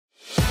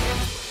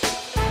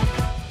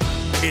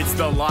It's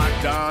the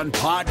Locked On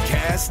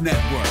Podcast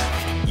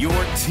Network, your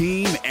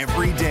team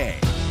every day.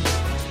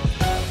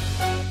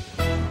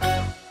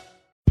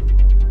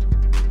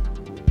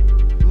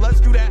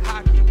 Let's do that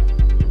hockey.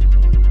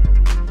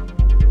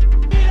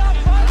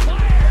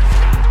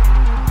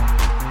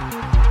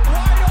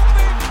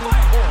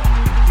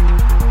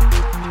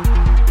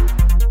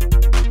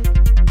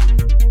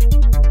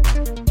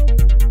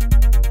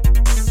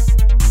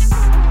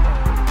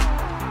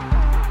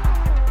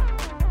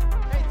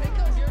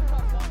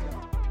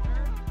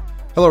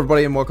 Hello,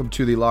 everybody, and welcome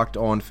to the Locked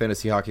On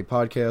Fantasy Hockey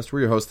Podcast. We're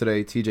your hosts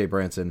today, TJ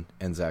Branson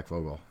and Zach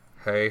Vogel.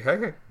 Hey.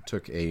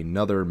 Took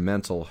another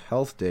mental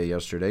health day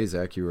yesterday.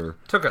 Zach, you were...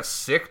 Took a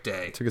sick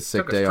day. Took a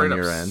sick day on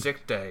your end.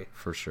 Sick day.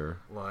 For sure.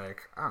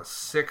 Like, I was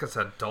sick as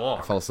a dog.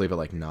 I fell asleep at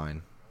like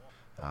 9.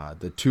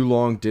 The too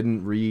long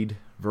didn't read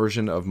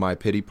version of my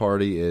pity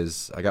party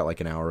is I got like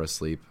an hour of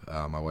sleep.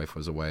 My wife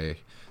was away.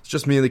 It's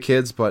just me and the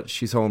kids, but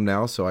she's home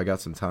now, so I got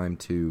some time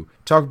to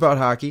talk about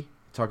hockey.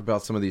 Talk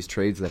about some of these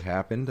trades that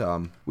happened.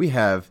 We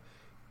have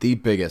the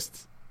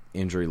biggest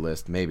injury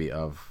list maybe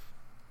of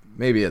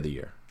the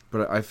year,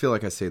 but I feel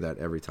like I say that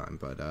every time.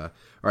 But all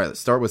right,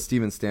 let's start with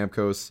Steven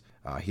Stamkos.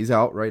 He's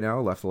out right now,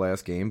 left the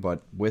last game,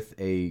 but with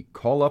a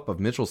call-up of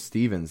Mitchell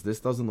Stevens,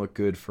 this doesn't look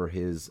good for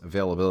his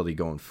availability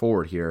going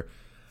forward here.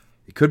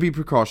 It could be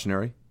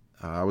precautionary.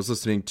 I was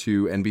listening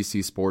to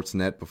NBC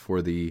Sportsnet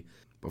before the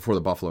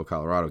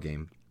Buffalo-Colorado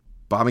game.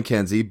 Bob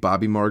McKenzie,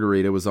 Bobby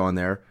Margarita was on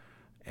there.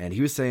 And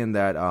he was saying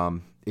that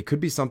it could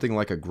be something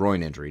like a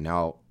groin injury.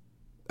 Now,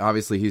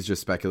 obviously, he's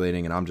just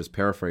speculating, and I'm just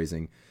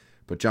paraphrasing.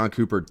 But John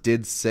Cooper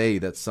did say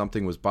that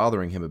something was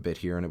bothering him a bit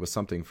here, and it was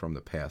something from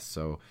the past.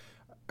 So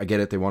I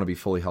get it. They want to be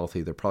fully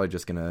healthy. They're probably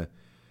just going to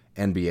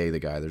NBA the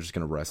guy. They're just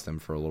going to rest him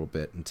for a little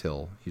bit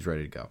until he's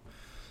ready to go.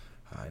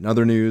 In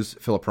other news,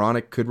 Filip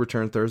Hronek could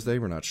return Thursday.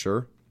 We're not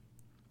sure.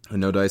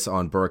 No dice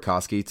on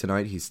Burakovsky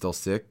tonight. He's still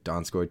sick.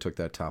 Donskoy took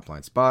that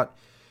top-line spot.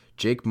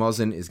 Jake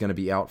Muzzin is going to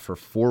be out for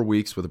 4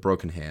 weeks with a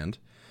broken hand.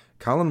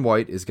 Colin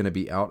White is going to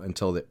be out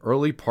until the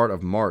early part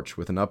of March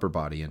with an upper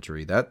body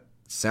injury. That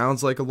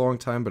sounds like a long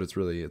time, but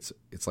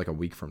it's like a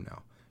week from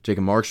now.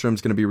 Jacob Markstrom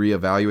is going to be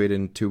reevaluated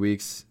in 2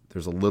 weeks.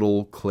 There's a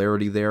little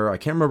clarity there. I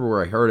can't remember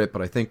where I heard it,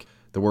 but I think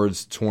the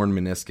words torn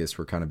meniscus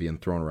were kind of being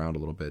thrown around a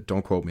little bit.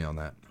 Don't quote me on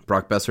that.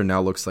 Brock Besser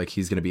now looks like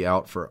he's going to be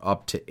out for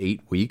up to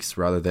 8 weeks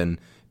rather than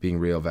being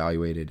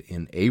reevaluated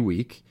in a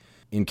week.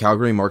 In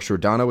Calgary, Mark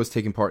Giordano was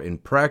taking part in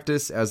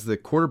practice as the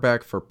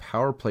quarterback for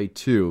Power Play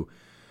 2.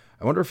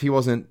 I wonder if he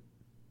wasn't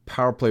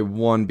Power Play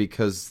 1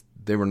 because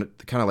they were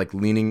kind of like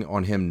leaning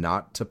on him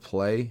not to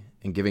play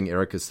and giving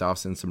Eric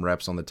Gustafsson some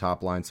reps on the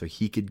top line so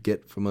he could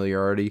get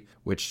familiarity,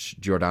 which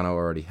Giordano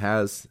already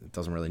has. It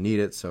doesn't really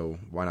need it, so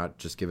why not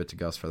just give it to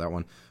Gus for that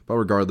one? But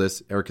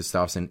regardless, Eric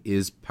Gustafsson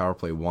is Power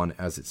Play 1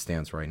 as it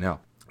stands right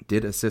now.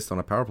 Did assist on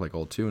a Power Play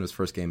goal, too, in his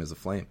first game as a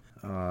Flame.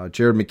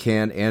 Jared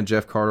McCann and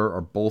Jeff Carter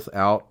are both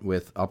out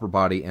with upper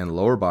body and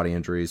lower body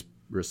injuries,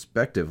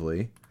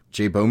 respectively.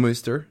 Jay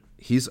Bouwmeester,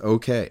 he's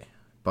okay,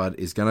 but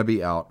is going to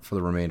be out for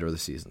the remainder of the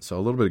season. So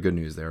a little bit of good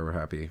news there. We're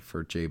happy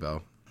for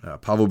J-Bo.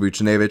 Pavel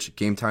Buchnevich,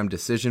 game-time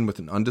decision with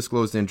an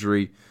undisclosed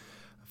injury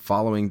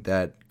following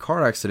that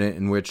car accident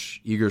in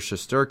which Igor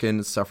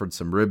Shesterkin suffered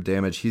some rib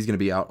damage. He's going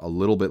to be out a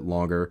little bit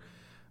longer.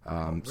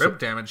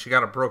 Damage. You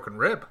got a broken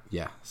rib.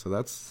 Yeah, so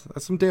that's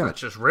some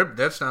damage.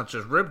 That's not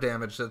just rib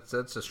damage.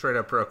 That's a straight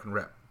up broken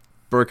rib.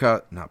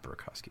 Not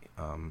Burakovsky.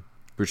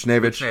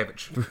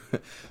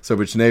 Buchnevich. So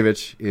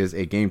Buchnevich is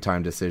a game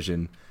time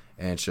decision,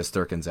 and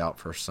Shesterkin's out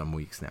for some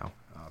weeks now.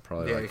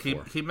 Probably.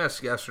 Yeah, he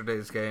missed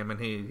yesterday's game, and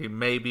he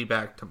may be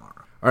back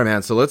tomorrow. All right,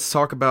 man. So let's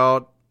talk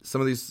about some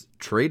of these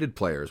traded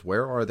players.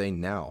 Where are they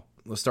now?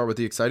 Let's start with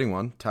the exciting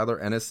one: Tyler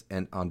Ennis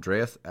and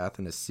Andreas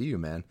Athanasiou.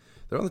 Man,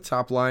 they're on the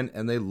top line,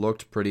 and they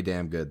looked pretty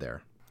damn good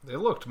there. They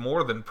looked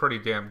more than pretty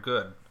damn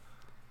good.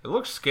 It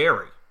looked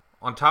scary.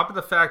 On top of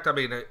the fact, I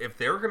mean, if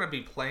they're going to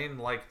be playing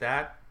like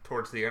that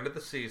towards the end of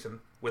the season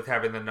with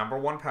having the number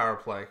 1 power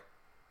play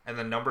and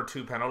the number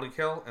 2 penalty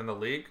kill in the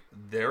league,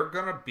 they're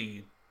going to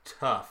be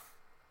tough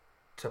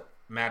to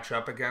match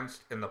up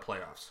against in the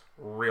playoffs.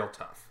 Real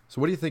tough. So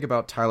what do you think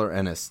about Tyler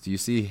Ennis? Do you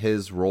see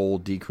his role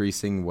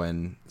decreasing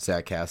when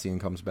Zach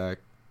Kassian comes back?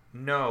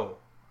 No,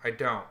 I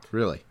don't.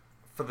 Really?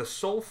 For the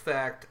sole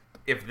fact,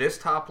 if this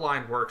top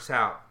line works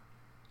out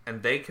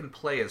and they can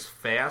play as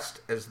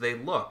fast as they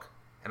look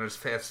and as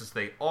fast as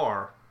they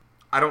are,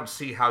 I don't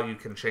see how you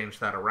can change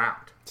that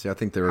around. See, I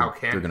think they're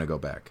going to go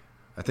back.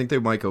 I think they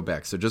might go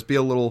back. So just be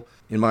a little,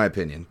 in my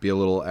opinion, be a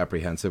little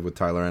apprehensive with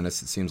Tyler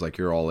Ennis. It seems like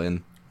you're all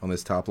in on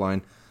this top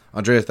line.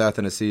 Andreas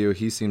Athanasiou,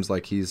 he seems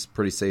like he's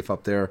pretty safe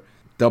up there.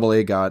 Double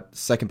A got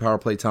second power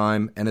play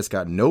time. Ennis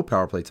got no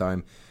power play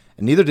time.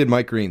 And neither did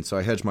Mike Green, so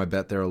I hedged my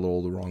bet there a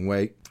little the wrong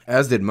way.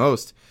 As did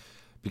most,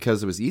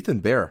 because it was Ethan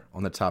Bear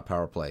on the top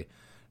power play.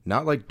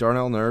 Not like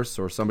Darnell Nurse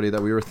or somebody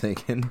that we were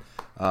thinking,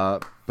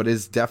 but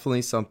is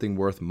definitely something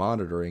worth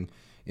monitoring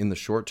in the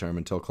short term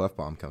until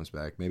Clefbaum comes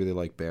back. Maybe they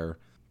like Bear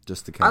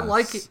just to kind of...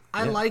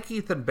 I like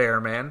Ethan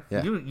Bear, man.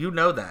 Yeah. You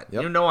know that.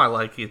 Yep. You know I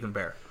like Ethan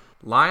Bear.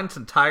 Lions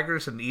and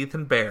Tigers and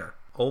Ethan Bear.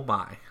 Oh,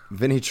 my.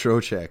 Vinny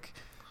Trocheck.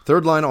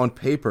 Third line on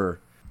paper,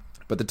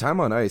 but the time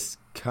on ice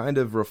kind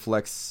of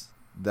reflects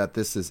that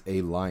this is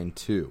a line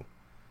 2,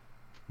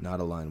 not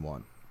a line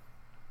 1.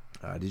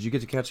 Did you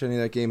get to catch any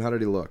of that game? How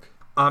did he look?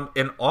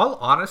 In all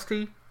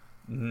honesty,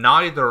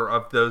 neither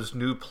of those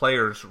new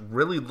players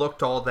really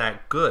looked all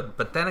that good.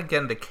 But then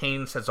again, the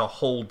Canes as a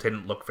whole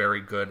didn't look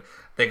very good.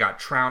 They got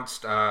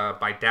trounced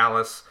by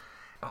Dallas.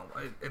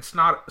 It's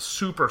not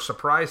super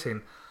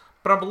surprising,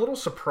 but I'm a little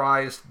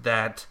surprised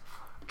that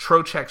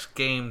Trocheck's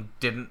game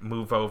didn't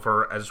move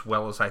over as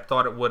well as I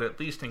thought it would, at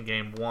least in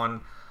game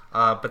 1.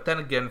 But then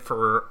again,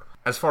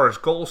 as far as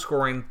goal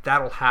scoring,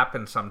 that'll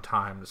happen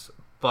sometimes.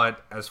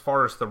 But as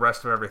far as the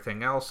rest of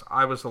everything else,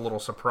 I was a little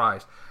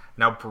surprised.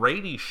 Now,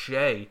 Brady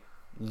Shea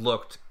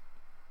looked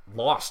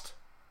lost,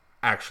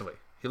 actually.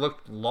 He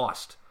looked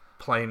lost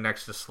playing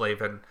next to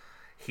Slavin.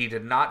 He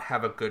did not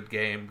have a good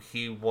game.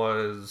 He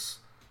was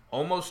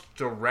almost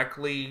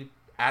directly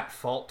at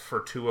fault for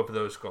 2 of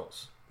those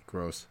goals.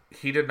 Gross.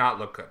 He did not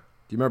look good.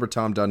 Do you remember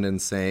Tom Dundon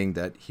saying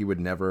that he would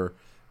never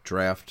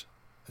draft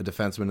a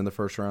defenseman in the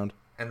first round?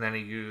 And then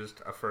he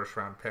used a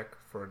first-round pick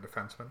for a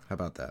defenseman. How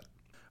about that?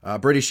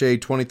 Brady Shea,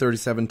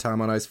 20-37 time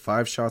on ice,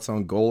 5 shots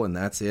on goal, and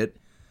that's it.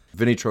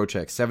 Vinny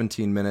Trocheck,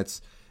 17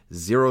 minutes,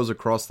 0s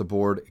across the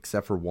board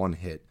except for 1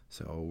 hit.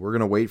 So we're going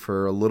to wait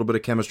for a little bit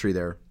of chemistry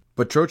there.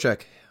 But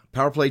Trocheck,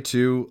 power play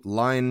 2,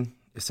 line,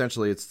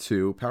 essentially it's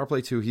 2. Power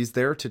play 2, he's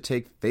there to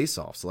take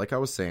face-offs. Like I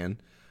was saying,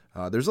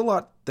 there's a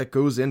lot that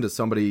goes into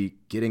somebody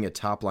getting a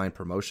top-line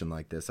promotion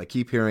like this. I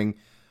keep hearing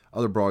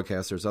other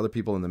broadcasters, other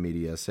people in the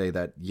media say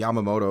that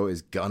Yamamoto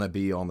is going to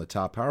be on the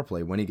top power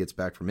play when he gets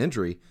back from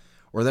injury,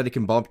 or that he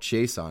can bump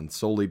Chase on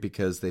solely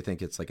because they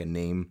think it's like a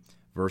name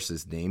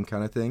versus name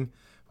kind of thing.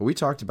 But we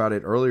talked about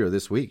it earlier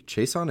this week.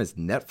 Chase on is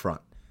net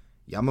front.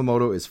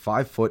 Yamamoto is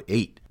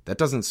 5'8". That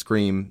doesn't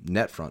scream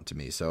net front to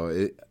me.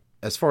 So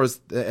as far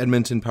as the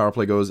Edmonton power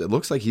play goes, it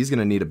looks like he's going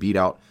to need to beat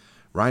out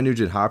Ryan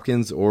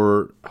Nugent-Hopkins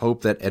or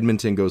hope that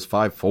Edmonton goes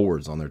 5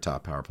 forwards on their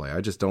top power play. I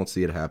just don't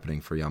see it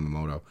happening for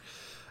Yamamoto.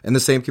 And the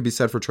same could be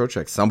said for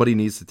Trocheck. Somebody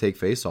needs to take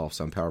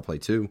faceoffs on power play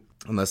too,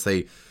 unless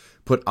they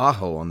put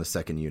Aho on the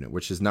second unit,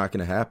 which is not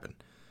going to happen.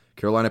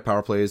 Carolina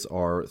power plays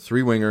are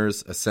 3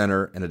 wingers, a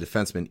center, and a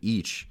defenseman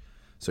each.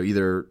 So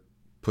either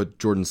put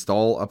Jordan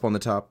Stahl up on the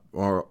top,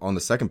 or on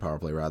the second power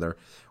play rather,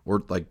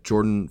 or like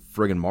Jordan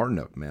friggin'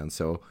 Martinook, man.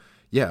 So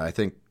yeah, I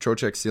think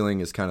Trocheck's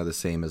ceiling is kind of the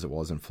same as it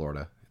was in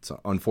Florida. It's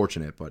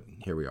unfortunate, but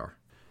here we are.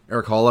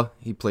 Eric Holla,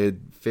 he played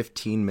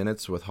 15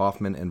 minutes with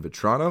Hoffman and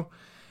Vetrano.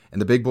 And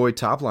the big boy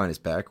top line is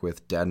back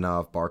with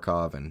Dadonov,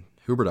 Barkov, and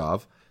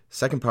Hubertov.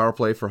 Second power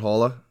play for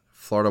Holla.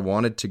 Florida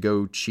wanted to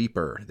go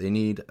cheaper.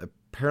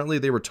 Apparently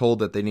they were told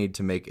that they need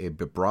to make a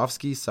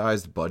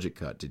Bobrovsky-sized budget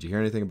cut. Did you hear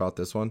anything about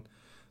this one?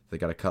 They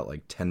got to cut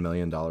like $10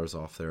 million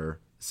off their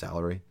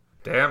salary.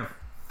 Damn.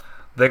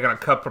 They're going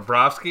to cut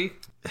Bobrovsky?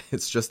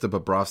 It's just a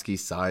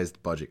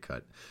Bobrovsky-sized budget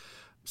cut.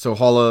 So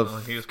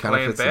Holla he was kind of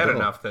playing fits the bad bill.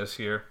 enough this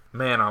year.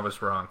 Man, I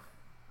was wrong.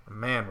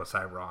 Man, was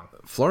I wrong.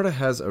 Florida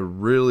has a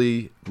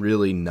really,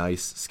 really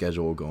nice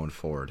schedule going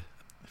forward.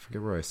 I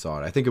forget where I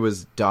saw it. I think it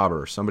was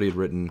Dauber. Somebody had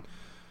written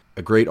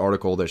a great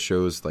article that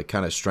shows like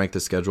kind of strength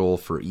of schedule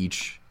for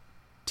each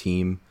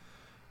team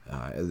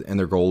and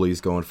their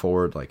goalies going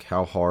forward, like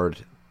how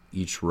hard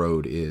each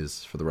road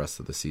is for the rest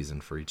of the season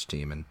for each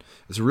team. And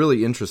it's a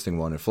really interesting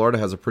one. And Florida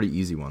has a pretty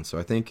easy one. So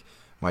I think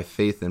my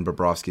faith in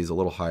Bobrovsky is a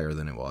little higher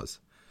than it was.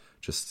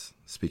 Just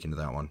speaking to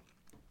that one.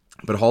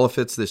 But Holla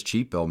fits this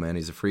cheap bill, man.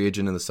 He's a free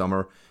agent in the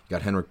summer. You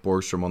got Henrik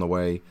Borgstrom on the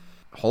way.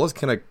 Holla's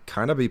going to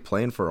kind of be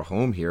playing for a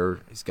home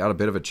here. He's got a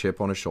bit of a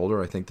chip on his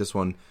shoulder. I think this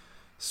one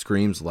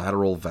screams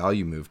lateral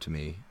value move to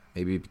me.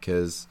 Maybe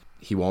because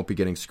he won't be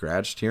getting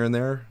scratched here and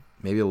there.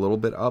 Maybe a little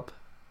bit up.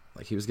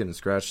 Like he was getting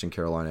scratched in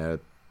Carolina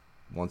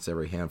once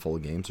every handful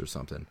of games or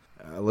something.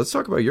 Let's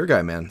talk about your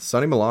guy, man.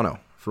 Sonny Milano.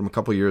 From a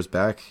couple years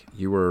back,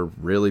 you were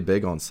really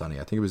big on Sonny.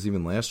 I think it was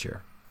even last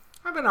year.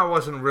 I mean, I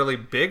wasn't really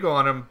big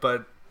on him,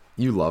 but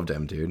you loved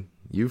him, dude.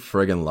 You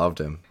friggin' loved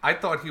him. I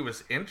thought he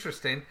was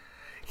interesting.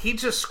 He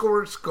just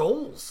scores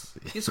goals.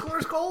 He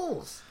scores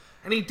goals.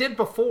 And he did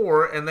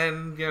before, and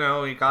then,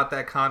 he got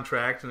that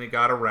contract and he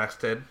got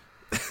arrested.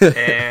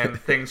 And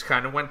things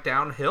kind of went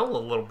downhill a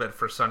little bit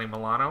for Sonny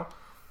Milano.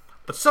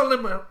 But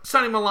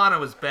Sonny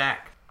Milano is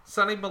back.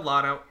 Sonny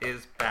Milano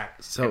is back.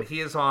 And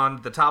he is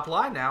on the top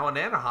line now in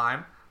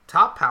Anaheim.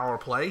 Top power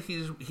play.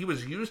 He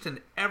was used in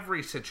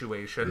every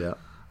situation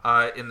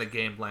in the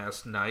game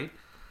last night.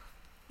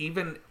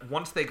 Even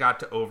once they got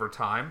to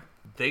overtime,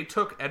 they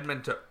took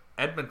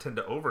Edmonton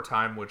to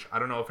overtime, which I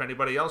don't know if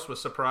anybody else was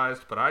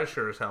surprised, but I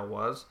sure as hell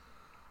was.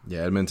 Yeah,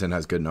 Edmonton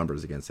has good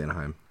numbers against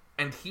Anaheim.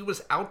 And he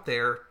was out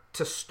there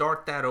to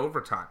start that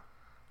overtime.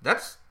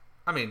 That's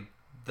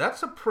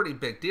a pretty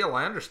big deal.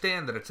 I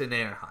understand that it's in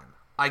Anaheim.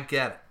 I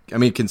get it. I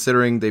mean,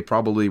 considering they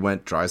probably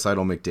went Draisaitl,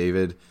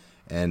 McDavid,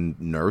 and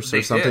Nurse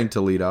or something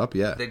to lead up.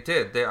 Yeah, they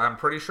did. I'm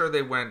pretty sure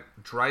they went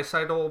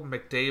Draisaitl,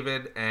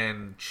 McDavid,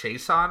 and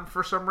Chason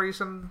for some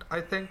reason.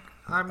 I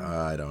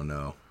don't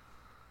know.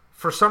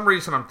 For some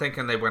reason, I'm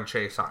thinking they went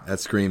Chason. That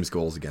screams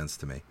goals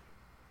against to me.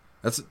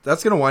 That's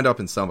going to wind up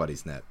in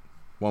somebody's net,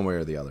 one way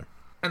or the other.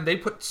 And they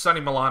put Sonny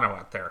Milano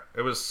out there.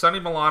 It was Sonny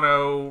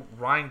Milano,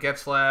 Ryan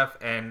Getzlaf,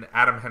 and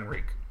Adam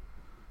Henrique.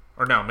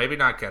 Or no, maybe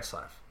not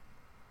Getzlaf.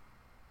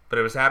 But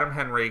it was Adam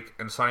Henrique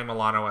and Sonny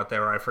Milano out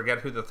there. I forget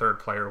who the third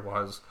player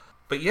was.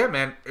 But yeah,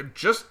 man,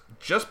 just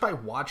by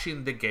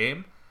watching the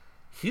game,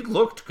 he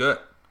looked good.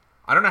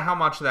 I don't know how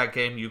much of that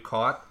game you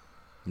caught.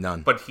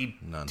 None. But he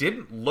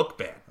didn't look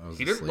bad.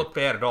 He didn't look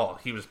bad at all.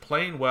 He was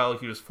playing well.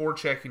 He was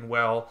forechecking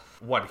well.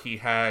 He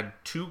had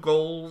 2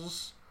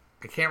 goals.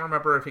 I can't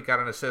remember if he got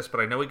an assist,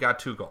 but I know he got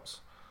 2 goals,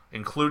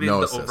 including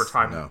the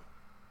overtime. No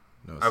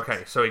assist.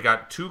 Okay, so he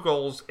got 2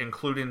 goals,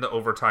 including the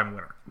overtime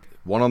winner.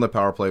 1 on the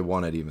power play,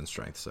 1 at even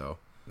strength. So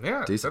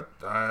yeah,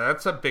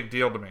 that's a big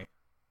deal to me.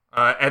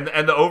 And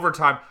the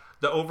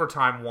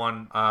overtime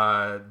one,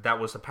 that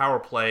was a power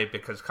play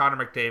because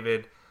Connor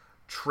McDavid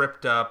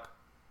tripped up.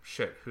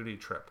 Shit, who did he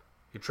trip?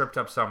 He tripped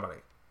up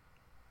somebody.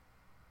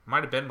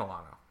 Might have been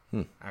Milano,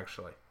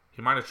 actually.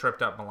 He might have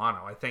tripped up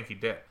Milano. I think he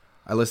did.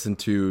 I listened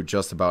to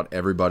just about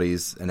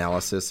everybody's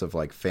analysis of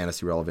like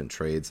fantasy relevant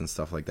trades and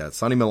stuff like that.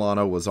 Sonny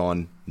Milano was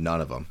on none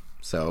of them.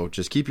 So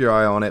just keep your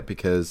eye on it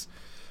because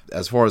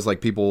as far as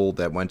like people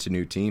that went to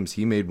new teams,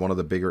 he made one of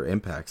the bigger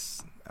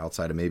impacts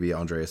outside of maybe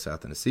Andreas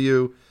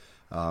Athanasiou.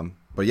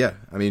 But yeah,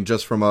 I mean,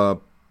 just from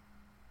a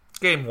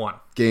Game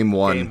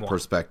one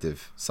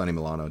perspective, Sonny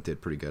Milano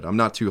did pretty good. I'm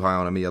not too high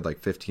on him. He had like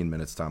 15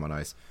 minutes time on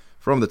ice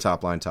from the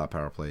top line, top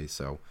power play.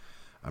 So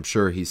I'm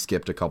sure he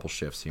skipped a couple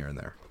shifts here and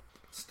there.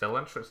 Still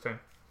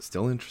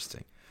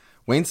interesting.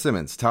 Wayne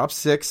Simmons, top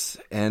 6,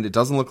 and it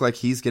doesn't look like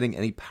he's getting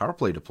any power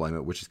play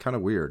deployment, which is kind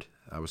of weird.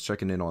 I was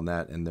checking in on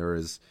that, and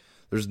there's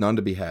none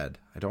to be had.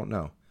 I don't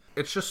know.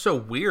 It's just so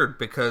weird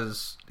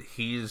because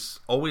he's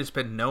always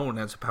been known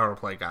as a power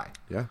play guy.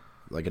 Yeah,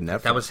 like a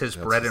net. That was his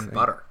bread and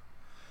butter.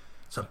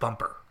 It's a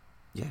bumper.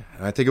 Yeah,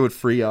 and I think it would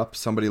free up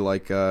somebody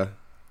like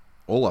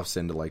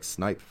Olofsson to like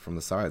snipe from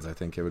the sides. I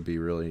think it would be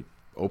really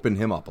open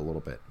him up a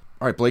little bit.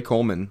 All right, Blake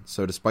Coleman.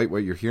 So despite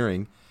what you're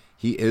hearing,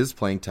 he is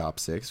playing top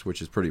 6,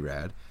 which is pretty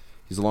rad.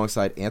 He's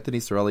alongside Anthony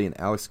Cirelli and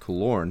Alex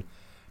Killorn.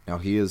 Now,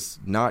 he is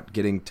not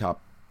getting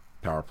top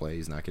power play.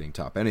 He's not getting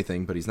top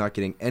anything, but he's not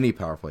getting any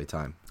power play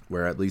time,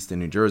 where at least in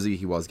New Jersey,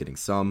 he was getting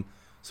some.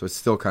 So it's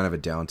still kind of a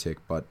downtick,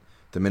 but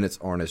the minutes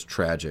aren't as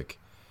tragic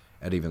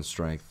at even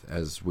strength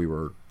as we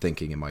were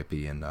thinking it might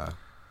be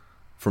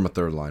from a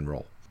third-line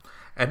role.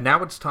 And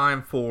now it's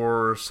time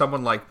for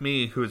someone like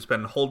me who's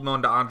been holding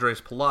on to Andres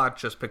Palat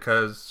just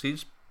because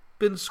he's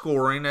been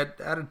scoring at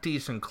a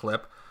decent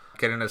clip,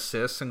 getting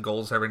assists and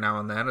goals every now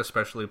and then,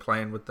 especially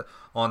playing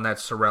on that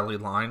Cirelli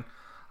line.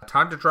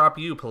 Time to drop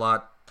you,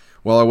 Palat.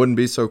 Well, I wouldn't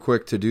be so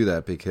quick to do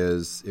that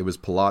because it was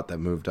Palat that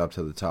moved up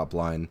to the top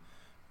line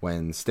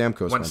when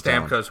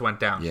Stamkos went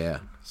down. Yeah,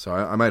 so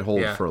I might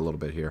hold for a little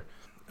bit here.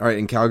 All right,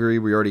 in Calgary,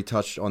 we already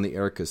touched on the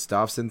Eric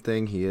Gustafsson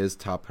thing. He is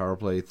top power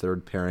play,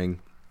 third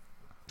pairing.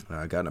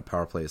 Gotten a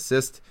power play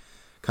assist.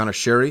 Connor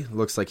Sherry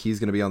looks like he's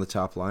going to be on the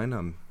top line.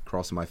 I'm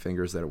crossing my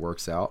fingers that it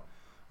works out,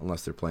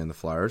 unless they're playing the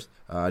Flyers.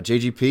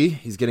 JGP,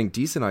 he's getting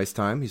decent ice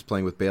time. He's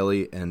playing with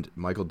Bailey and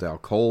Michael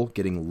Dal-Cole,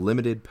 getting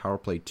limited power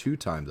play 2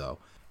 time, though.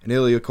 And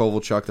Ilya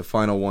Kovalchuk, the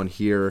final one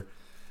here.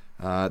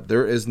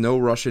 There is no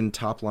Russian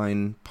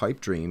top-line pipe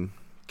dream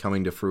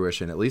coming to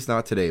fruition, at least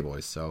not today,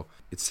 boys. So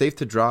it's safe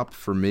to drop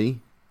for me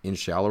in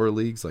shallower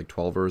leagues, like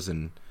 12ers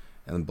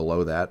and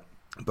below that.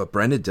 But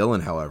Brendan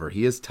Dillon, however,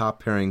 he is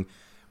top pairing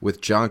with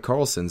John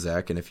Carlson,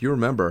 Zach. And if you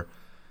remember,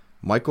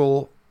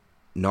 Michael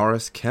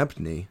Norris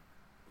Kempney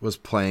was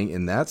playing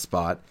in that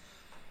spot.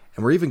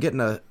 And we're even getting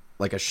a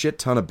shit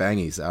ton of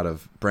bangies out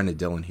of Brendan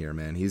Dillon here,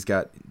 man. He's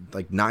got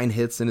like 9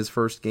 hits in his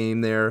first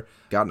game there.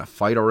 Got in a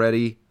fight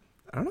already.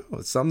 I don't know.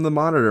 It's something to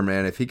monitor,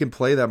 man. If he can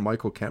play that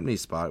Michael Kempney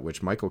spot,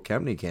 which Michael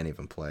Kempney can't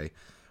even play,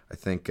 I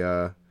think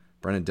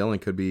Brendan Dillon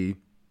could be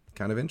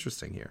kind of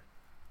interesting here.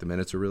 The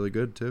minutes are really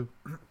good, too.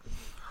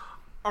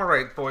 All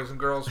right, boys and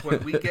girls,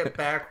 when we get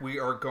back, we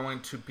are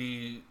going to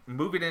be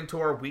moving into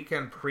our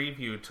weekend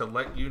preview to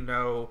let you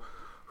know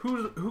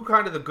who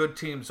kind of the good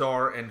teams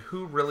are and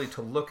who really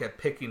to look at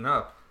picking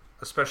up,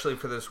 especially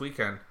for this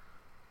weekend,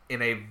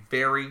 in a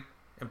very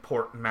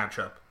important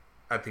matchup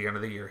at the end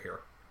of the year here.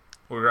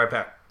 We'll be right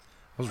back.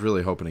 I was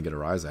really hoping to get a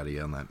rise out of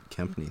you on that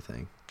Kempney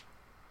thing.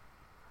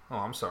 Oh,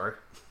 I'm sorry.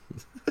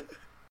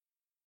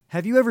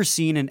 Have you ever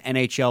seen an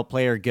NHL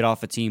player get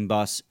off a team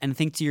bus and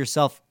think to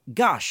yourself,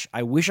 gosh,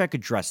 I wish I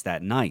could dress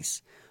that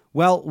nice?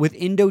 Well, with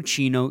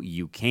Indochino,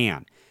 you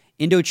can.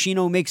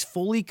 Indochino makes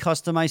fully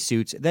customized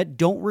suits that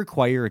don't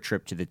require a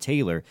trip to the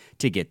tailor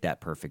to get that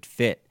perfect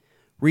fit.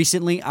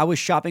 Recently, I was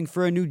shopping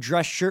for a new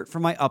dress shirt for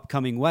my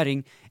upcoming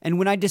wedding, and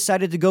when I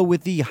decided to go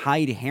with the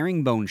Hyde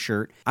herringbone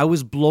shirt, I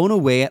was blown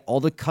away at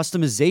all the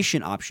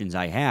customization options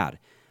I had.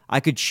 I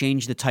could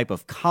change the type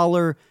of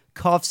collar,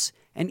 cuffs,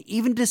 and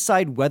even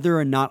decide whether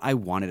or not I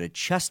wanted a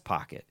chest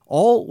pocket,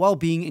 all while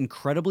being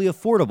incredibly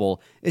affordable,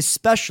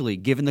 especially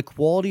given the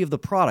quality of the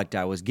product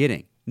I was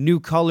getting. New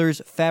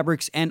colors,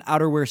 fabrics, and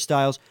outerwear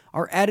styles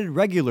are added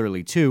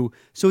regularly too,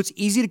 so it's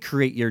easy to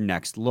create your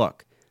next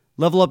look.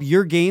 Level up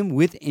your game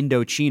with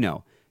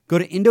Indochino. Go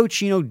to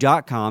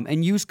Indochino.com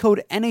and use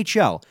code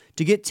NHL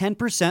to get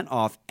 10%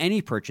 off any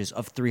purchase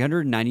of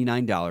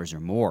 $399 or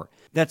more.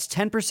 That's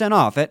 10%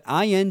 off at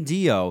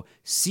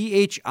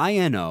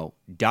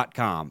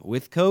INDOCHINO.com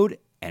with code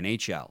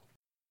NHL.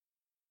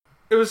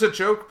 It was a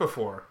joke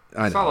before.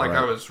 It's not like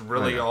right? I was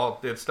really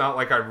it's not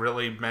like I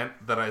really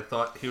meant that I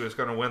thought he was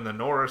going to win the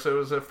Norris. It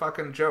was a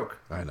fucking joke.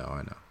 I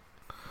know.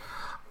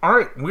 All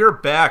right, we're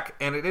back,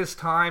 and it is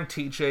time,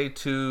 TJ,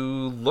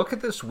 to look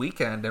at this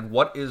weekend and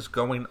what is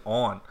going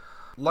on.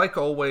 Like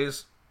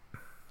always,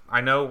 I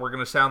know we're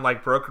going to sound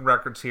like broken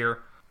records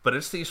here, but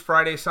it's these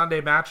Friday-Sunday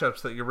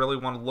matchups that you really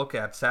want to look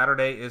at.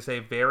 Saturday is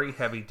a very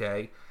heavy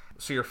day.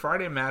 So your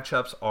Friday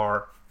matchups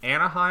are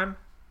Anaheim,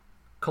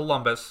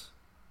 Columbus,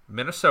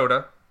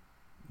 Minnesota,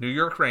 New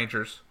York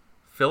Rangers,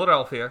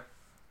 Philadelphia,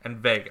 and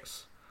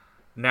Vegas.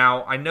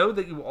 Now, I know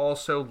that you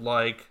also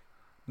like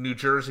New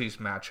Jersey's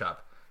matchup,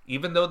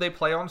 even though they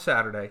play on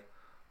Saturday,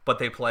 but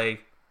they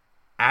play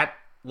at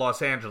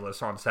Los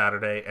Angeles on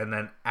Saturday and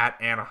then at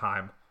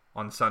Anaheim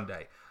on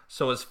Sunday.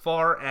 So as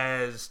far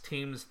as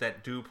teams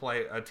that do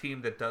play, a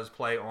team that does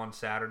play on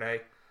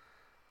Saturday,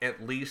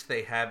 at least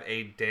they have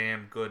a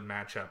damn good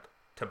matchup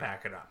to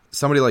back it up.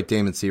 Somebody like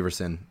Damon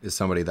Severson is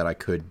somebody that I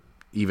could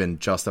even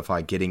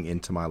justify getting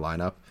into my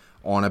lineup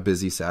on a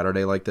busy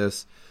Saturday like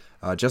this.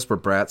 Jesper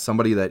Bratt,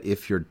 somebody that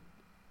if you're,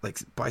 like,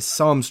 by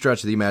some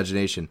stretch of the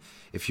imagination,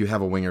 if you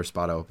have a winger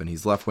spot open,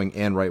 he's left wing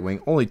and right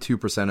wing, only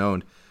 2%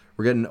 owned.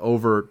 We're getting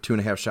over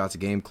 2.5 shots a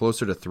game,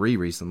 closer to 3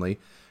 recently.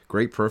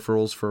 Great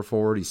peripherals for a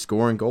forward. He's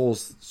scoring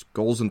goals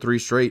in 3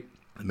 straight.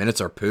 The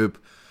minutes are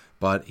poop,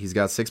 but he's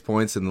got 6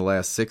 points in the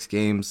last 6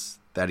 games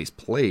that he's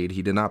played.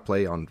 He did not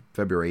play on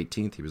February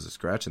 18th. He was a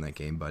scratch in that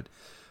game, but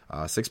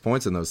 6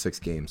 points in those 6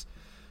 games.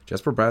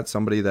 Jesper Bratt,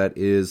 somebody that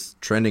is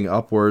trending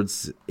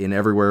upwards in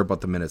everywhere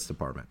but the minutes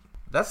department.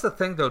 That's the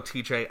thing, though,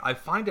 TJ. I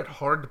find it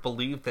hard to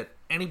believe that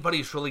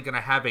anybody's really going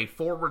to have a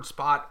forward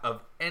spot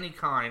of any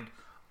kind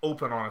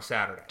open on a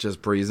Saturday.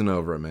 Just breezing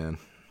over it, man.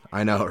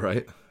 I know,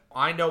 right?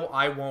 I know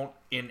I won't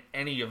in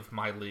any of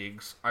my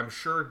leagues. I'm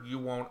sure you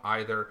won't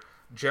either.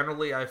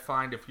 Generally, I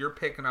find if you're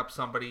picking up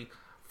somebody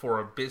for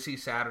a busy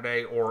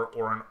Saturday or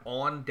an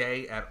on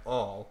day at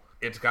all,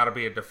 it's got to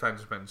be a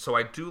defenseman. So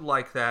I do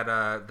like that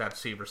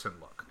Severson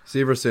look.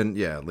 Severson,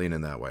 yeah, leaning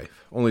that way.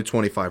 Only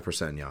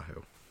 25% in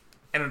Yahoo.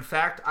 And in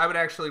fact, I would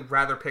actually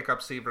rather pick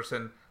up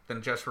Severson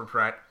than Jesper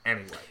Bratt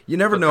anyway. You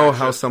never know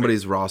how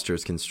somebody's roster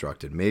is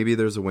constructed. Maybe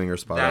there's a winger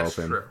spot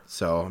open. True.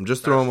 So I'm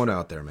just throwing one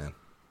out there, man.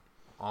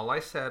 All I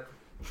said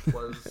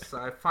was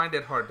I find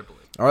it hard to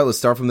believe. All right, let's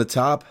start from the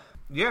top.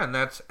 Yeah, and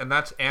that's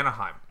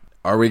Anaheim.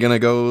 Are we going to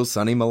go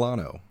Sonny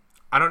Milano?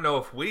 I don't know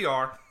if we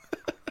are,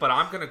 but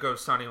I'm going to go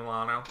Sonny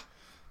Milano.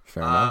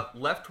 Fair enough.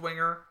 Left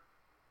winger,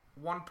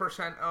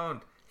 1%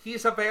 owned.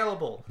 He's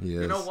available.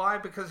 You know why?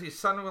 Because he's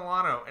Sonny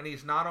Milano, and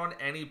he's not on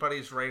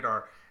anybody's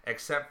radar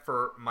except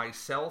for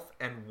myself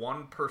and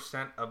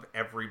 1% of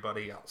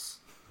everybody else.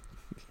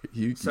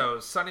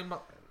 So Sonny,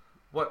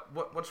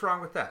 what's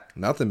wrong with that?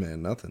 Nothing,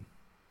 man. Nothing.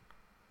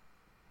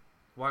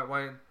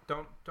 Why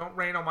don't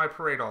rain on my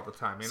parade all the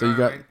time? So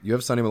you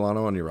have Sonny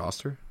Milano on your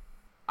roster?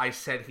 I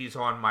said he's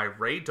on my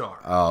radar.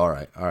 Oh, all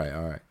right.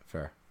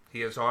 Fair.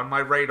 He is on my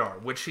radar,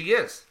 which he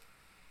is.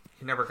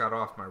 He never got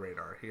off my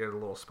radar. He had a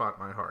little spot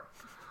in my heart.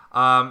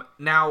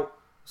 Now,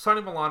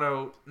 Sonny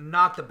Milano,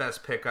 not the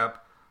best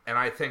pickup, and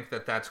I think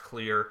that's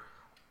clear.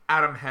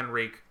 Adam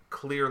Henrique,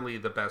 clearly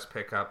the best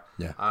pickup.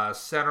 Yeah.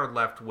 Center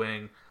left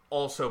wing,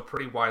 also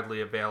pretty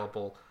widely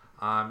available.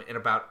 In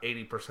about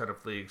 80%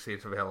 of leagues,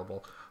 he's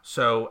available.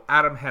 So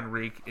Adam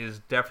Henrique is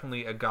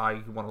definitely a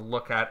guy you want to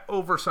look at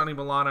over Sonny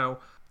Milano.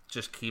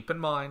 Just keep in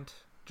mind.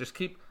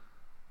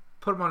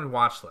 Put him on your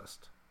watch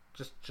list.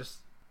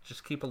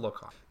 Just keep a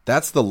look on.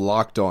 That's the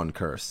locked on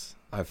curse.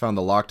 I found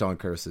the locked on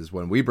curse is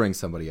when we bring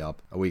somebody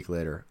up a week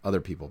later, other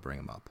people bring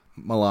him up.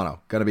 Milano,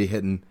 going to be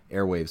hitting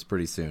airwaves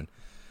pretty soon.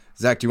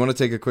 Zach, do you want to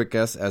take a quick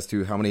guess as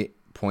to how many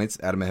points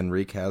Adam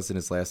Henrique has in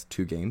his last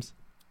 2 games?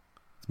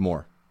 It's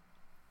more.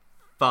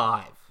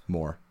 5.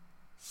 More.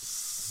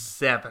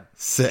 7.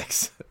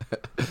 6.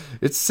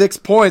 It's 6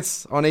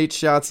 points on 8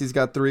 shots. He's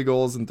got 3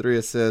 goals and 3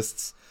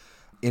 assists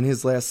in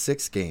his last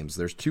 6 games.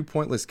 There's 2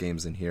 pointless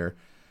games in here.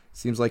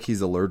 Seems like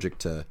he's allergic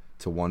to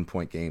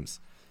 1-point games.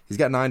 He's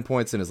got 9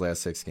 points in his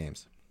last 6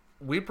 games.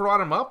 We brought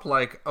him up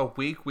like a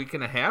week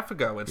and a half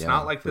ago. It's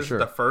not like this is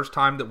the first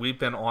time that we've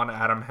been on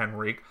Adam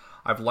Henrique.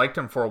 I've liked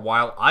him for a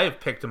while. I have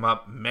picked him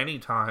up many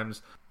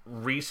times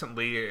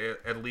recently,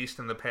 at least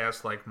in the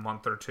past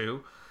month or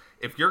 2.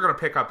 If you're going to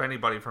pick up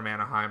anybody from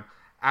Anaheim,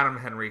 Adam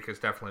Henrique is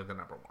definitely the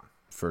number 1.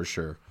 For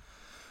sure.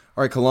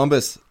 All right,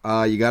 Columbus,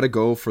 you got to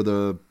go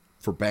for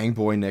Bang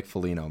Boy Nick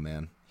Foligno,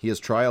 man. He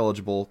is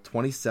tri-eligible,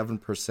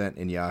 27%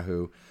 in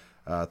Yahoo,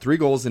 3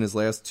 goals in his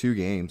last 2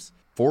 games,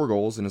 4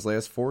 goals in his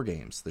last 4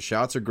 games. The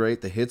shots are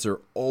great. The hits are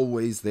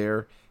always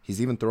there.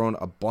 He's even thrown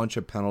a bunch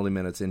of penalty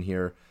minutes in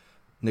here.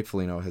 Nick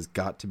Foligno has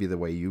got to be the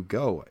way you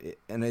go.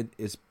 And it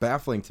is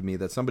baffling to me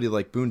that somebody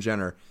like Boone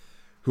Jenner,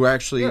 who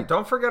actually... Yeah,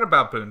 don't forget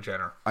about Boone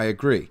Jenner. I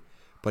agree.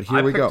 But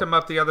here we go. I picked him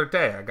up the other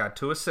day. I got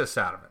 2 assists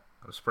out of it.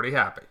 I was pretty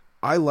happy.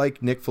 I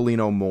like Nick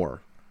Foligno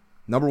more.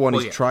 Number one,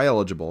 he's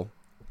tri-eligible,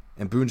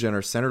 and Boone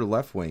Jenner, center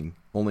left wing,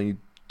 only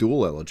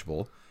dual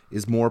eligible,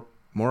 is more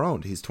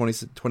owned. He's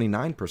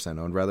 29%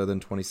 owned rather than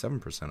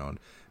 27% owned.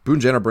 Boone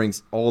Jenner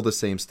brings all the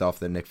same stuff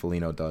that Nick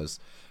Foligno does.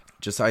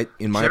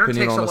 In my opinion, Jenner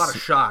takes a lot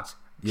of shots.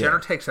 Yeah. Jenner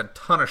takes a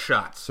ton of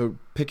shots. So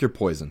pick your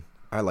poison.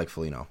 I like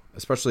Foligno,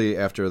 especially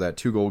after that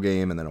 2-goal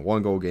game and then a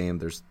 1-goal game.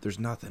 There's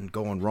nothing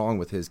going wrong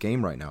with his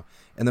game right now.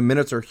 And the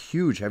minutes are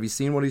huge. Have you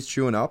seen what he's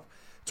chewing up?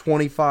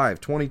 25,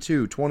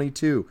 22,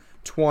 22,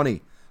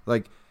 20.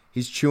 Like,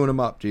 he's chewing them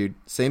up, dude.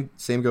 Same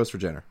goes for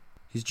Jenner.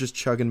 He's just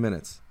chugging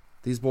minutes.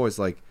 These boys,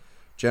 like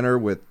Jenner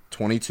with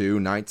 22,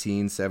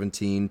 19,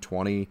 17,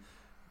 20,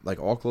 like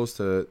all close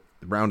to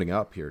rounding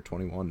up here,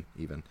 21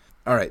 even.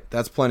 All right,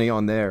 that's plenty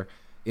on there.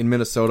 In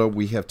Minnesota,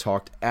 we have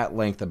talked at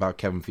length about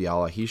Kevin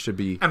Fiala. He should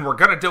be... And we're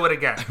going to do it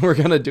again. We're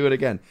going to do it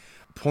again.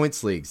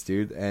 Points leagues,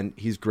 dude, and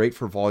he's great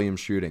for volume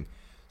shooting.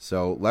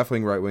 So left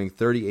wing, right wing,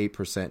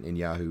 38% in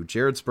Yahoo.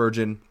 Jared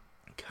Spurgeon,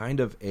 kind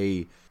of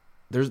a...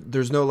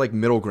 There's no like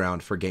middle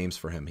ground for games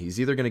for him. He's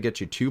either going to get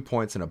you 2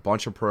 points and a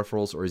bunch of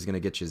peripherals, or he's going to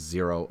get you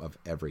 0 of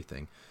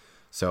everything.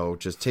 So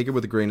just take it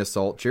with a grain of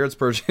salt. Jared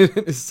Spurgeon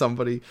is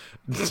somebody.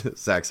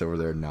 Zach's over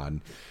there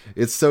nodding.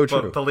 It's so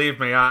true. But believe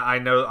me, I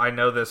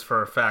know this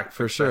for a fact.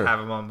 For sure, I have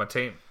him on my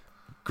team.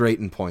 Great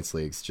in points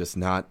leagues, just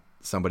not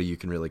somebody you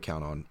can really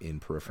count on in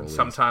peripheral leagues.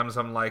 Sometimes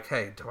I'm like,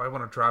 hey, do I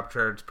want to drop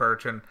Jared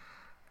Spurgeon?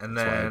 And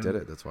That's then why I did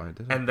it. That's why I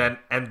did it.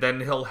 And then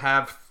he'll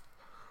have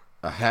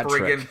a hat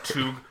trick.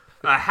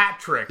 A hat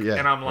trick. Yeah,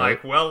 and I'm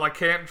like, well, I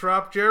can't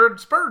drop Jared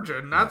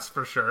Spurgeon. That's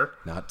for sure.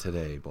 Not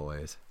today,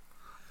 boys.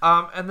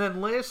 And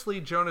then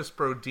lastly, Jonas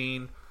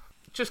Brodin.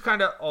 Just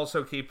kind of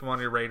also keep him on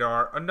your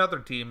radar. Another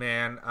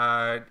D-man.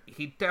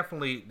 He's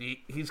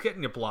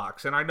getting you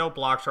blocks. And I know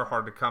blocks are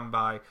hard to come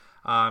by.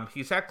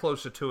 He's at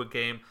close to 2 a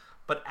game.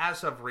 But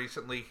as of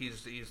recently,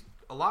 he's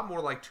a lot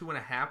more like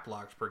 2.5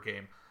 blocks per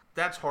game.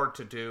 That's hard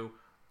to do.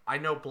 I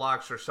know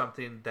blocks are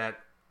something that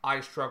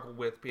I struggle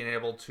with being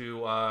able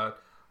to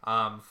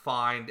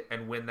find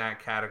and win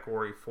that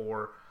category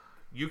for.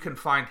 You can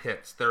find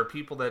hits. There are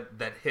people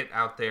that hit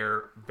out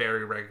there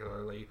very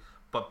regularly,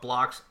 but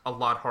blocks a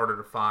lot harder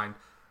to find.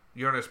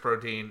 Jonas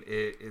Brodin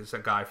is a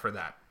guy for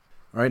that.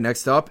 All right,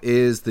 next up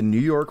is the New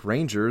York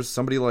Rangers.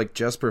 Somebody like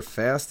Jesper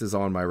Fast is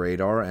on my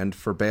radar, and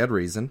for bad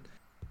reason.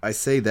 I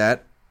say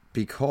that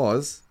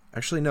because...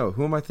 Actually, no.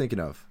 Who am I thinking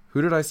of?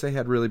 Who did I say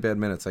had really bad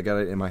minutes? I got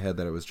it in my head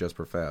that it was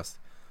Jesper Fast.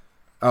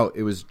 Oh,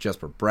 it was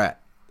Jesper Bratt.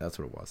 That's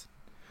what it was.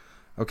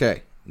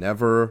 Okay,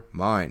 never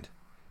mind.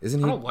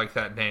 Isn't he? I don't like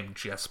that name,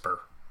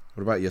 Jesper.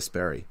 What about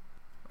Jesperi?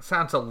 It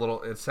sounds a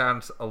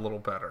little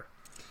better.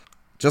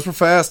 Jesper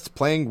Fast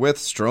playing with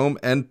Strome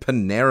and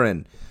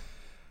Panarin.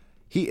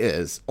 He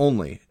is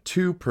only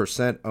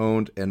 2%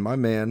 owned, and my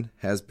man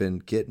has been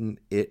getting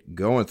it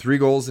going. 3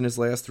 goals in his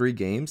last 3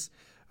 games.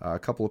 A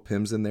couple of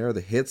PIMs in there.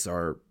 The hits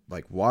are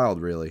like wild,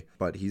 really,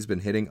 but he's been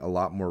hitting a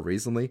lot more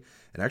recently,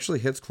 and actually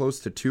hits close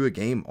to 2 a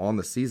game on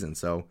the season.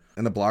 So,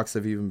 and the blocks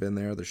have even been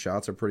there. The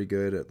shots are pretty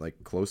good at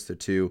like close to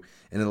 2,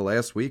 and in the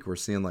last week we're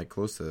seeing like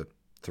close to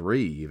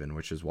 3 even,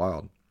 which is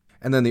wild.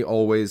 And then the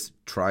always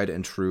tried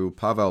and true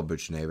Pavel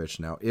Buchnevich.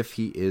 Now, if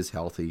he is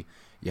healthy,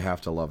 you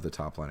have to love the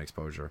top line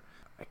exposure.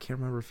 I can't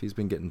remember if he's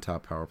been getting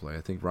top power play.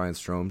 I think Ryan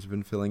Strome's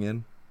been filling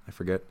in. I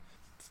forget.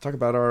 Let's talk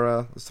about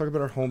our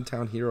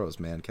hometown heroes,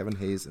 man. Kevin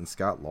Hayes and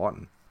Scott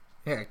Lawton.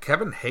 Yeah,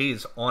 Kevin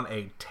Hayes on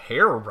a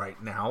tear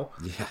right now.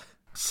 Yeah.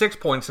 6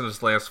 points in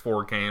his last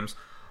 4 games.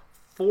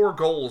 4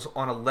 goals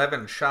on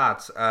 11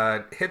 shots.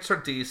 Hits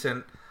are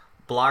decent.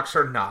 Blocks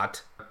are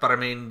not. But, I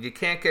mean, you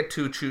can't get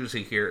too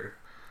choosy here.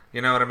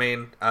 You know what I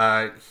mean?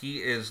 He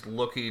is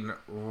looking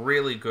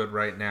really good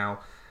right now.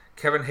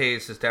 Kevin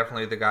Hayes is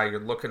definitely the guy you're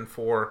looking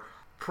for.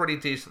 Pretty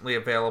decently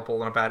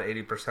available in about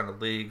 80%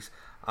 of leagues.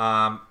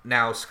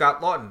 Now,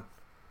 Scott Lawton.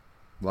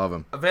 Love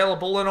him.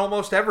 Available in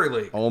almost every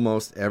league.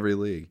 Almost every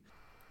league.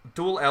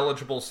 Dual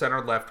eligible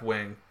center left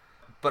wing,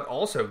 but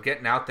also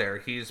getting out there.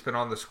 He's been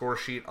on the score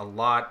sheet a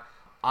lot.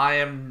 I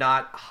am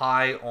not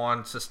high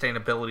on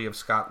sustainability of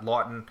Scott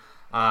Lawton.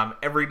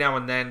 Every now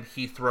and then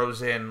he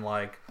throws in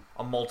like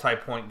a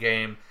multi-point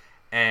game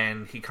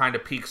and he kind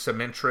of piques some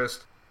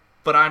interest,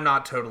 but I'm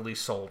not totally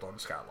sold on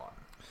Scott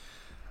Lawton.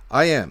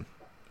 I am,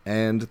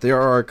 and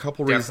there are a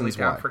couple Definitely reasons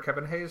down why. For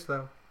Kevin Hayes,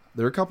 though.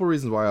 There are a couple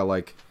reasons why I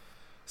like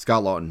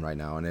Scott Lawton right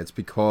now, and it's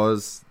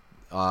because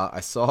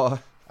I saw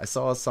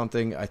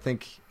something, I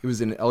think it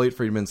was in Elliot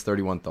Friedman's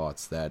 31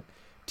 Thoughts, that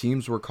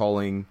teams were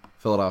calling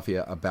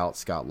Philadelphia about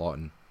Scott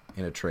Lawton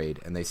in a trade,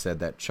 and they said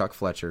that Chuck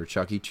Fletcher,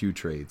 Chucky 2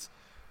 trades,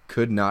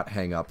 could not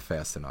hang up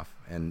fast enough.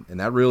 And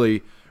that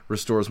really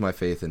restores my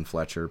faith in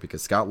Fletcher,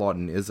 because Scott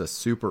Lawton is a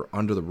super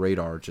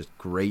under-the-radar, just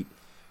great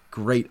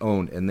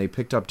owned. And they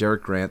picked up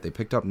Derek Grant, they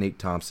picked up Nate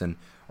Thompson,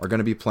 are going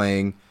to be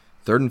playing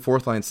 3rd and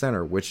 4th line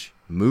center, which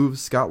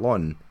moves Scott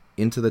Lawton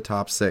into the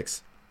top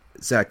 6.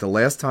 Zach, the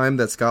last time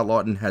that Scott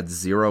Lawton had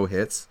 0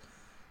 hits,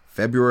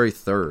 February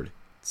 3rd.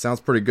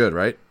 Sounds pretty good,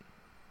 right?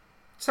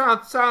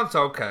 Sounds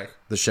okay.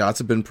 The shots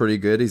have been pretty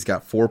good. He's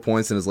got 4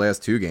 points in his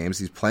last 2 games.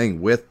 He's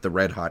playing with the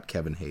red-hot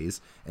Kevin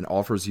Hayes and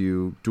offers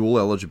you dual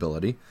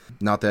eligibility.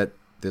 Not that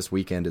this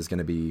weekend is going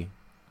to be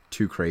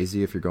too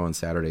crazy if you're going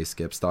Saturday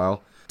skip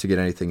style to get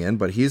anything in,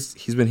 but he's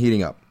been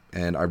heating up,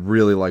 and I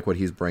really like what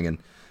he's bringing.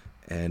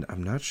 And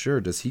I'm not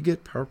sure, does he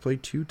get power play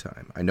 2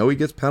 time? I know he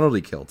gets penalty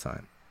kill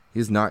time.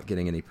 He's not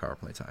getting any power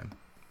play time.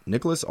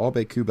 Nicholas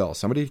Aube-Kubel,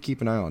 somebody to keep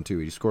an eye on too.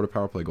 He scored a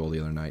power play goal the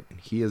other night, and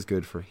he is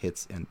good for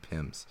hits and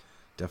pims.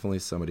 Definitely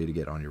somebody to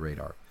get on your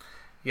radar.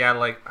 Yeah,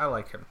 I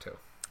like him too.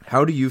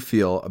 How do you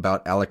feel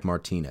about Alec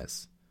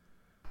Martinez?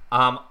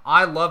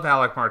 I love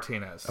Alec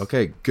Martinez.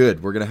 Okay,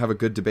 good. We're going to have a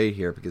good debate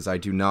here because I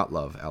do not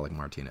love Alec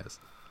Martinez.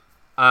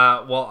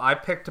 Well, I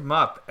picked him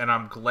up, and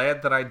I'm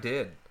glad that I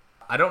did.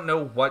 I don't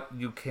know what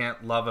you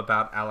can't love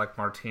about Alec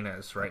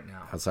Martinez right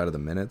now. Outside of the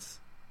minutes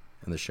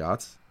and the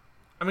shots?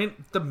 I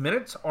mean, the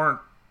minutes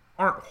aren't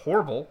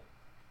horrible.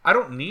 I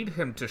don't need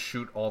him to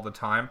shoot all the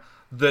time.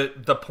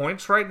 The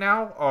points right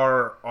now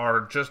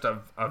are just a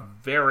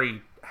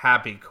very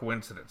happy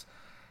coincidence.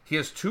 He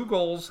has 2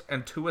 goals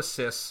and 2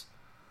 assists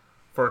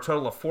for a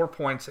total of 4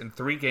 points in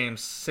 3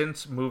 games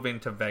since moving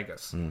to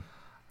Vegas.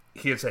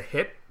 He has a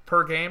hit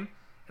per game,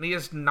 and he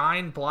has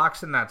 9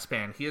 blocks in that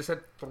span. He has had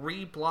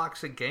 3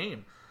 blocks a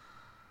game.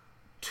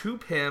 2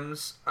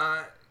 PIMs.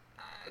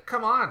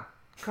 Come on.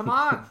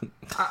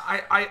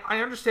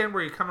 I understand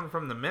where you're coming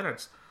from the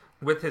minutes,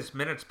 with his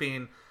minutes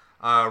being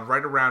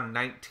right around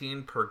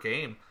 19 per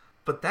game,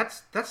 but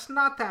that's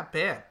not that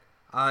bad.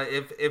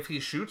 If he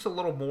shoots a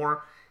little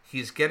more,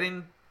 he's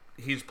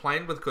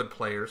playing with good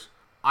players.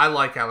 I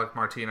like Alec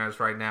Martinez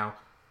right now.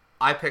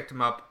 I picked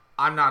him up.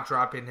 I'm not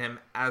dropping him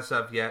as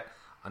of yet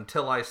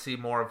until I see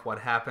more of what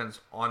happens.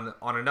 On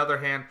another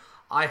hand,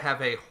 I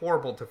have a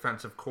horrible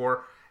defensive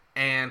core,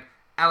 and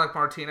Alec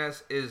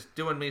Martinez is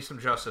doing me some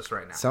justice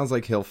right now. Sounds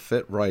like he'll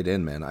fit right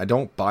in, man. I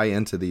don't buy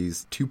into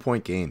these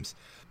 2-point games.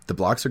 The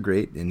blocks are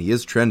great, and he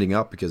is trending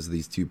up because of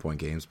these 2-point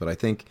games, but I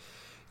think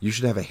you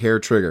should have a hair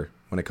trigger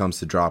when it comes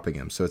to dropping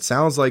him. So it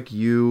sounds like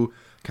you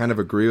kind of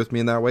agree with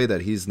me in that way,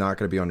 that he's not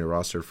going to be on your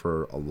roster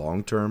for a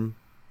long-term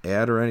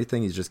ad or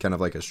anything. He's just kind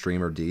of like a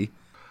streamer D.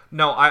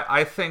 No,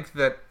 I think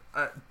that,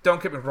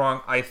 don't get me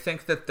wrong, I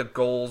think that the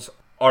goals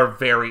are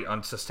very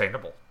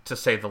unsustainable, to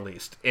say the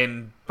least.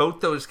 In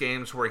both those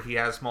games where he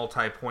has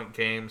multi-point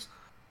games,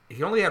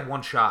 he only had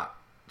 1 shot.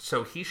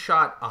 So he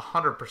shot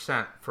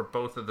 100% for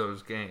both of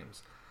those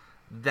games.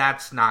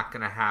 That's not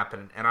going to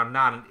happen. And I'm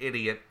not an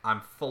idiot. I'm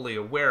fully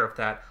aware of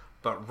that.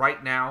 But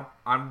right now,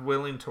 I'm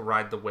willing to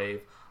ride the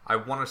wave. I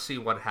want to see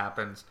what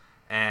happens.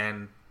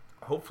 And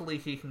hopefully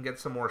he can get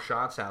some more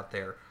shots out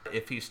there.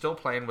 If he's still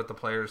playing with the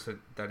players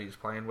that he's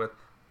playing with,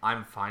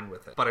 I'm fine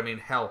with it. But I mean,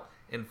 hell,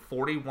 in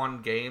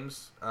 41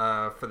 games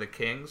for the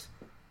Kings,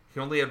 he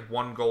only had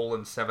 1 goal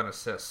and 7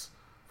 assists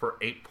for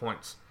 8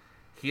 points.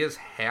 He has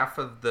half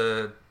of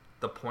the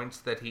points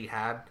that he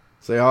had.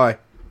 Say hi.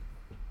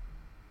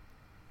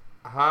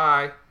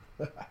 Hi.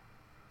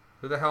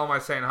 Who the hell am I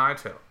saying hi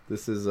to?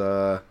 This is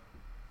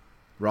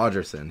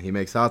Rogerson. He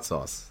makes hot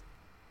sauce.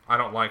 I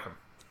don't like him.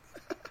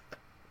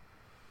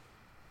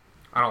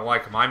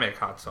 I make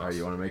hot sauce. All right,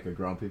 you want to make a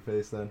grumpy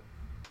face then?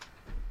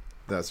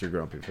 That's your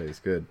grumpy face.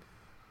 Good.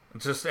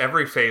 Just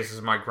every face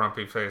is my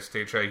grumpy face,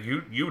 DJ.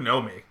 You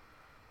know me.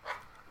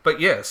 But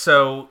yeah,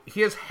 so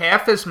he has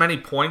half as many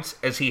points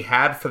as he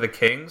had for the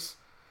Kings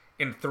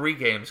in 3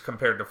 games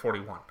compared to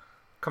 41.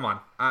 Come on.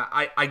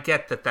 I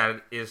get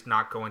that is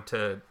not going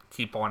to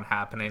keep on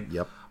happening.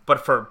 Yep.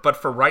 But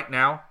for right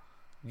now,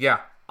 yeah,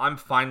 I'm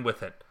fine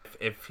with it.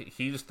 If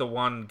he's the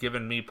one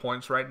giving me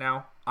points right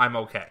now, I'm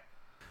okay.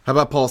 How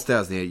about Paul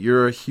Stastny?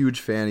 You're a huge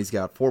fan. He's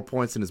got 4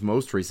 points in his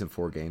most recent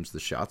 4 games.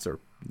 The shots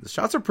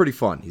are pretty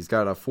fun. He's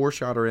got a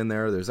 4-shotter in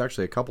there. There's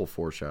actually a couple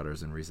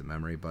 4-shotters in recent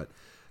memory, but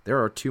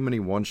there are too many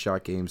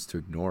 1-shot games to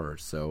ignore.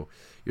 So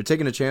you're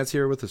taking a chance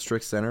here with a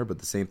strict center, but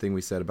the same thing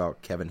we said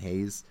about Kevin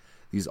Hayes.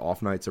 These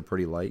off nights are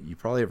pretty light. You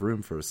probably have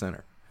room for a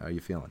center. How are you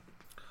feeling?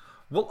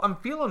 Well, I'm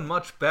feeling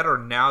much better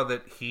now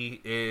that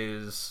he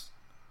is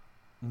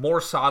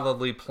more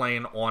solidly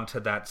playing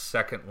onto that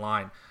second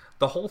line.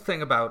 The whole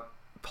thing about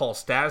Paul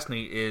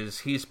Stastny is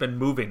he's been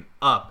moving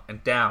up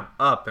and down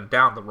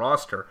the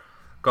roster,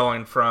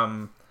 going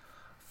from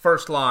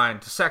first line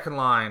to second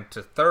line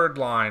to third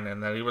line,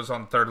 and then he was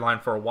on third line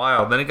for a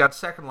while. Then he got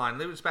second line,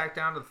 then he was back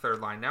down to the third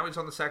line. Now he's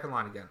on the second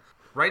line again.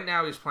 Right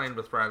now he's playing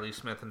with Riley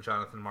Smith and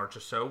Jonathan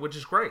Marchessault, which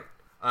is great.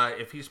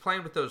 If he's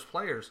playing with those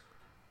players,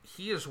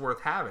 he is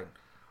worth having.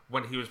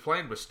 When he was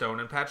playing with Stone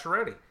and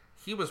Pacioretty,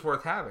 he was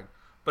worth having.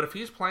 But if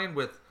he's playing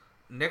with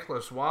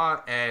Nicholas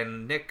Waugh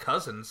and Nick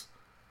Cousins,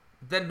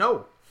 then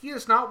no, he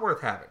is not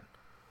worth having.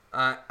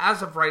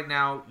 As of right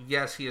now,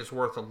 yes, he is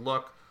worth a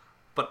look,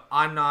 but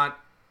I'm not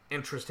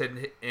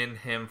interested in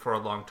him for a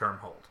long-term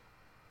hold.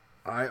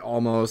 I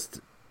almost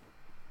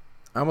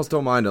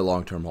don't mind a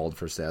long-term hold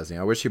for Stastny.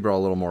 I wish he brought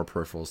a little more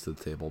peripherals to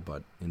the table,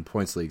 but in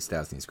points league,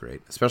 Stastny's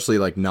great, especially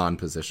like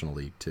non-positional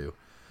league too.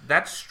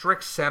 That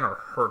strict center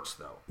hurts,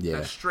 though. Yeah.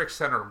 That strict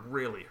center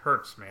really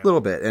hurts, man. A little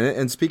bit.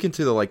 And speaking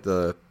to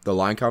the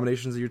line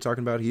combinations that you're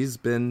talking about, he's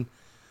been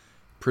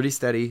pretty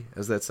steady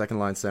as that second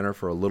line center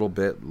for a little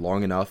bit,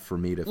 long enough for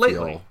me to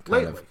feel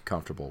kind of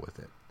comfortable with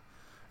it.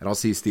 And I'll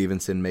see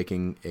Stevenson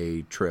making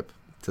a trip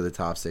to the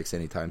top 6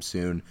 anytime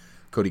soon.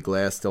 Cody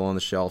Glass still on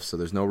the shelf, so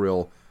there's no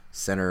real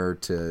center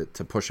to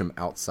push him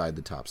outside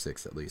the top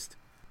 6 at least.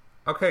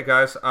 Okay,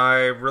 guys, I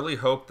really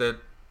hope that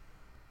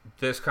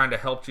this kind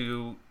of helped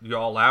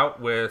y'all out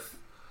with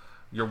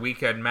your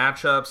weekend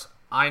matchups.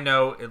 I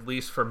know, at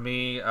least for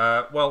me,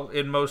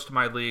 in most of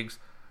my leagues,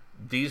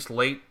 these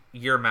late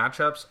year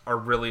matchups are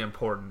really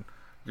important.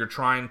 You're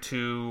trying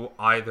to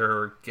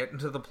either get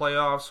into the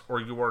playoffs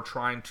or you are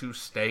trying to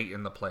stay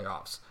in the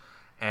playoffs.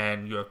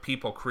 And you have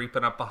people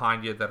creeping up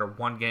behind you that are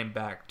 1 game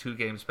back, 2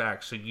 games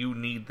back, so you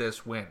need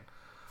this win.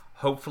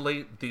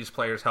 Hopefully, these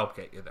players help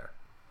get you there.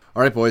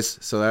 All right, boys,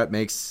 so that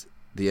makes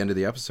the end of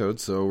the episode.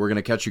 So we're going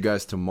to catch you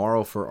guys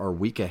tomorrow for our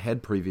week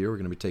ahead preview. We're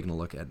going to be taking a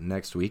look at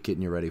next week,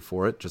 getting you ready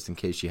for it, just in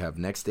case you have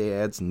next day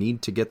ads,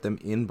 need to get them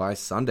in by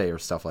Sunday or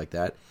stuff like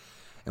that.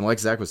 And like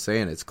Zach was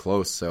saying, it's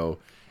close. So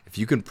if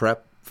you can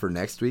prep for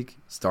next week,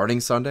 starting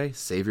Sunday,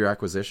 save your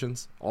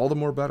acquisitions, all the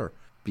more better.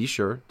 Be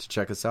sure to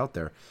check us out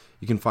there.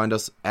 You can find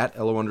us at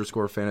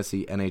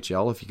LO_fantasy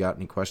NHL. If you got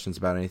any questions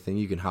about anything,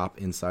 you can hop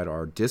inside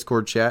our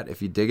Discord chat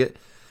if you dig it.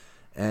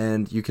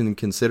 And you can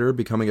consider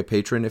becoming a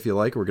patron if you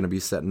like. We're going to be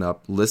setting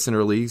up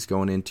listener leagues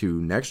going into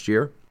next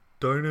year.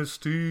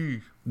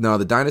 Dynasty. No,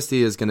 the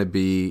Dynasty is going to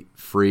be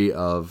free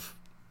of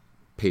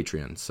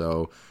Patreon.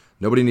 So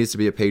nobody needs to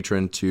be a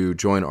patron to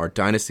join our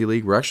Dynasty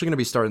League. We're actually going to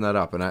be starting that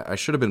up. And I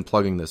should have been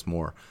plugging this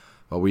more.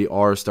 But we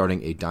are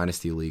starting a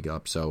Dynasty League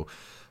up. So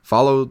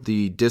follow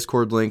the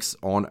Discord links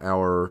on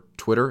our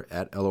Twitter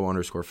at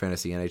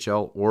LO_fantasy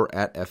NHL or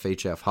at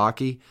FHF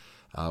Hockey.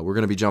 We're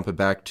going to be jumping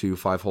back to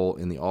 5-hole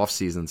in the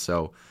off-season,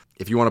 so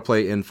if you want to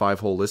play in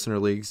 5-hole listener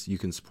leagues, you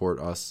can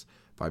support us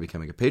by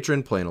becoming a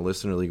patron, playing a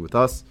listener league with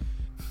us.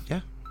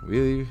 Yeah,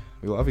 we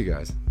love you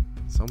guys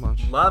so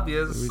much. Love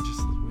yous. We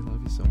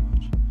love you so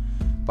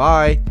much.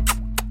 Bye.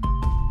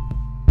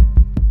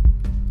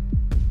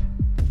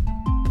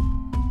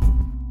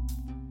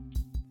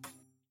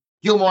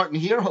 Gil Martin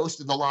here, host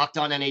of the Locked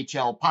On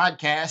NHL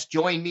podcast.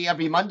 Join me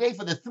every Monday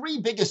for the 3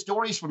 biggest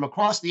stories from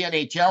across the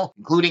NHL,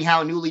 including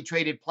how newly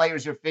traded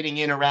players are fitting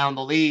in around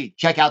the league.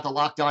 Check out the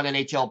Locked On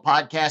NHL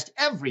podcast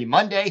every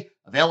Monday,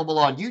 available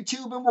on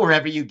YouTube and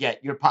wherever you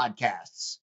get your podcasts.